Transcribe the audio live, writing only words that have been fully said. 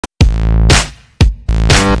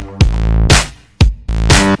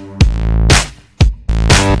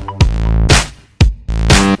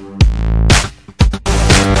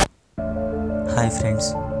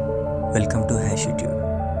friends, welcome to itude.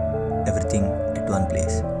 Everything at one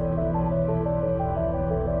place.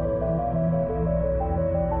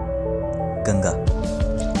 Ganga.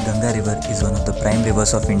 Ganga river is one of the prime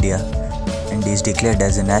rivers of India and is declared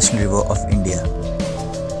as the national river of India.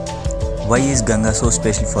 Why is Ganga so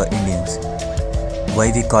special for Indians?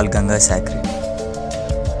 Why we call Ganga sacred?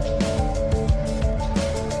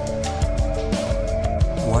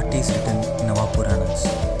 What is written in our Puranas?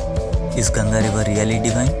 Is Ganga river really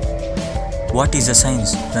divine? What is the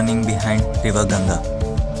science running behind river Ganga?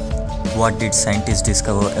 What did scientists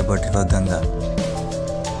discover about river Ganga?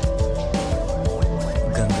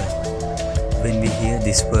 Ganga. When we hear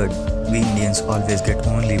this word, we Indians always get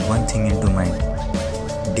only one thing into mind: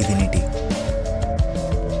 divinity.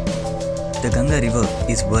 The Ganga river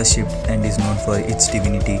is worshipped and is known for its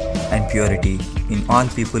divinity and purity in all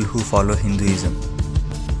people who follow Hinduism.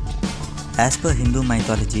 As per Hindu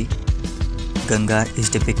mythology, Ganga is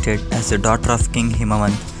depicted as the daughter of King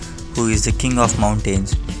Himavant, who is the king of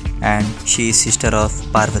mountains, and she is sister of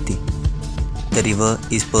Parvati. The river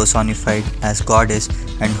is personified as goddess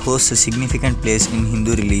and hosts a significant place in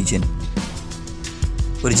Hindu religion.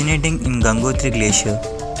 Originating in Gangotri Glacier,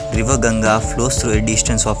 River Ganga flows through a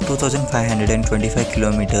distance of 2,525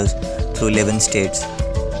 kilometers through 11 states.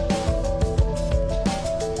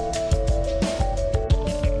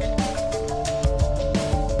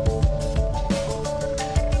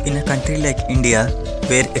 In a country like India,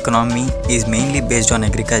 where economy is mainly based on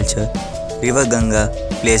agriculture, River Ganga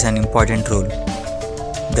plays an important role.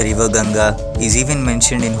 The River Ganga is even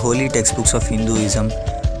mentioned in holy textbooks of Hinduism,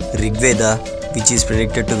 Rig Veda, which is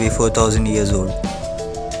predicted to be 4,000 years old.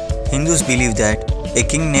 Hindus believe that a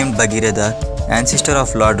king named Bhagirath, ancestor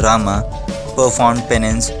of Lord Rama, performed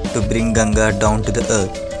penance to bring Ganga down to the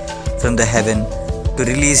earth from the heaven to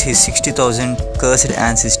release his 60,000 cursed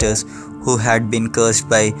ancestors who had been cursed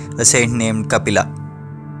by a saint named Kapila.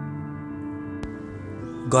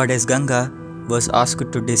 Goddess Ganga was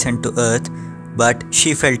asked to descend to earth, but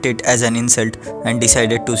she felt it as an insult and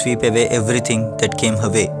decided to sweep away everything that came her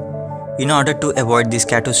way. In order to avoid this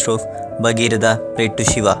catastrophe, Bhagirath prayed to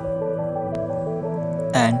Shiva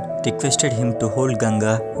and requested him to hold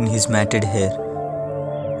Ganga in his matted hair.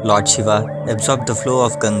 Lord Shiva absorbed the flow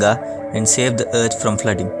of Ganga and saved the earth from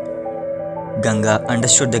flooding. Ganga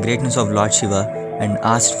understood the greatness of Lord Shiva and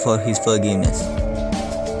asked for his forgiveness.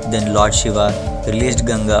 Then Lord Shiva released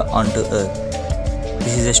Ganga onto earth.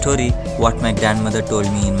 This is a story what my grandmother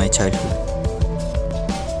told me in my childhood.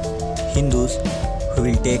 Hindus who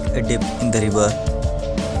will take a dip in the river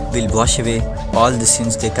will wash away all the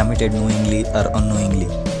sins they committed knowingly or unknowingly.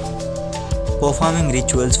 Performing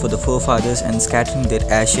rituals for the forefathers and scattering their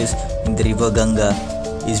ashes in the river Ganga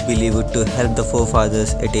is believed to help the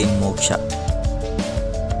forefathers attain moksha.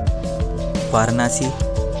 Varanasi,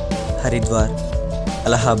 Haridwar,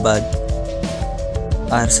 Allahabad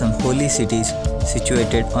are some holy cities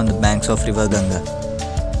situated on the banks of river Ganga.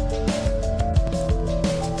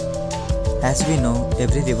 As we know,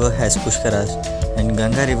 every river has pushkaras, and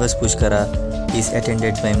Ganga river's pushkara is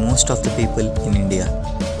attended by most of the people in India.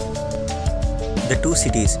 The two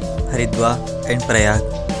cities, Haridwar and Prayag,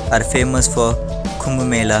 are famous for Kumbh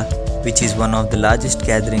Mela, which is one of the largest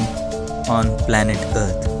gatherings on planet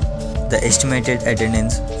Earth. The estimated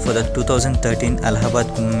attendance for the 2013 Allahabad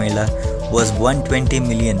Kumbh Mela was 120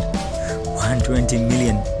 million. 120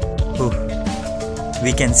 million. Ooh.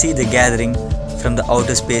 We can see the gathering from the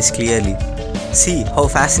outer space clearly. See how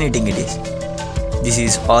fascinating it is. This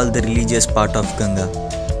is all the religious part of Ganga.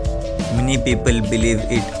 Many people believe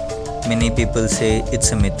it. Many people say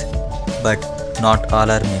it's a myth. But not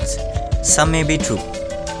all are myths. Some may be true.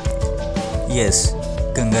 Yes,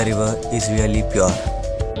 Ganga river is really pure.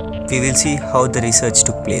 We will see how the research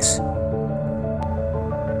took place.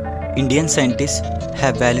 Indian scientists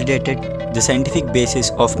have validated the scientific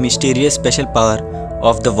basis of mysterious special power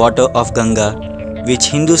of the water of Ganga, which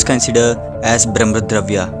Hindus consider as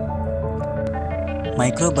Brahmadravya.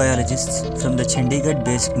 Microbiologists from the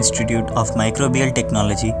Chandigarh-based Institute of Microbial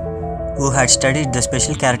Technology, who had studied the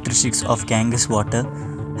special characteristics of Ganges water,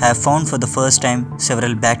 have found for the first time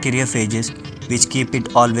several bacteriophages which keep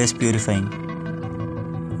it always purifying.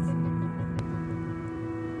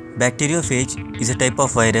 Bacteriophage is a type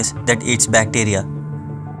of virus that eats bacteria.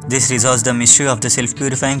 This resolves the mystery of the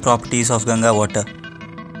self-purifying properties of Ganga water.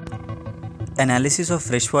 Analysis of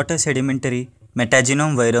freshwater sedimentary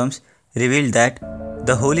metagenome viromes revealed that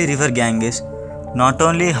the holy river Ganges not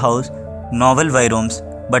only house novel viromes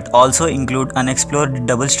but also include unexplored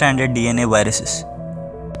double-stranded DNA viruses.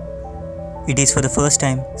 It is for the first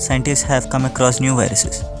time scientists have come across new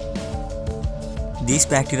viruses. These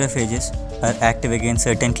bacteriophages are active against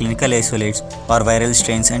certain clinical isolates or viral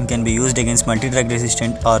strains and can be used against multi-drug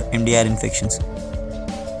resistant or MDR infections.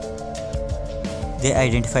 They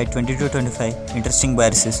identified 20 to 25 interesting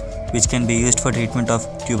viruses which can be used for treatment of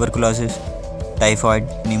tuberculosis, typhoid,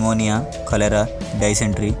 pneumonia, cholera,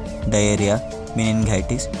 dysentery, diarrhea,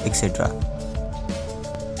 meningitis, etc.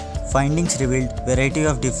 Findings revealed variety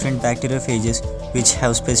of different bacteriophages which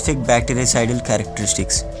have specific bactericidal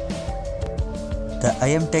characteristics. The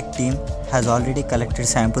IMTech team has already collected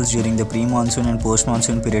samples during the pre-monsoon and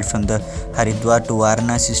post-monsoon period from the Haridwar to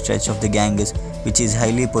Varanasi stretch of the Ganges, which is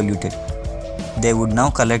highly polluted. They would now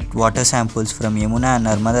collect water samples from Yamuna and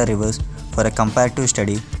Narmada rivers for a comparative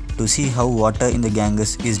study to see how water in the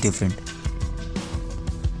Ganges is different.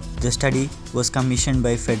 The study was commissioned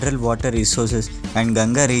by Federal Water Resources and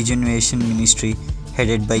Ganga Rejuvenation Ministry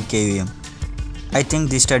headed by KUM. I think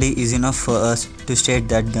this study is enough for us to state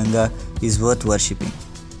that Ganga is worth worshipping.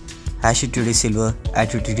 #itude is silver,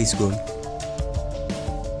 itude is gold.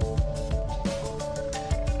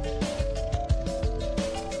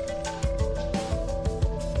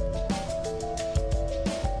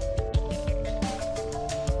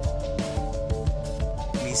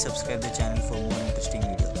 Please subscribe the channel for more interesting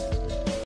videos.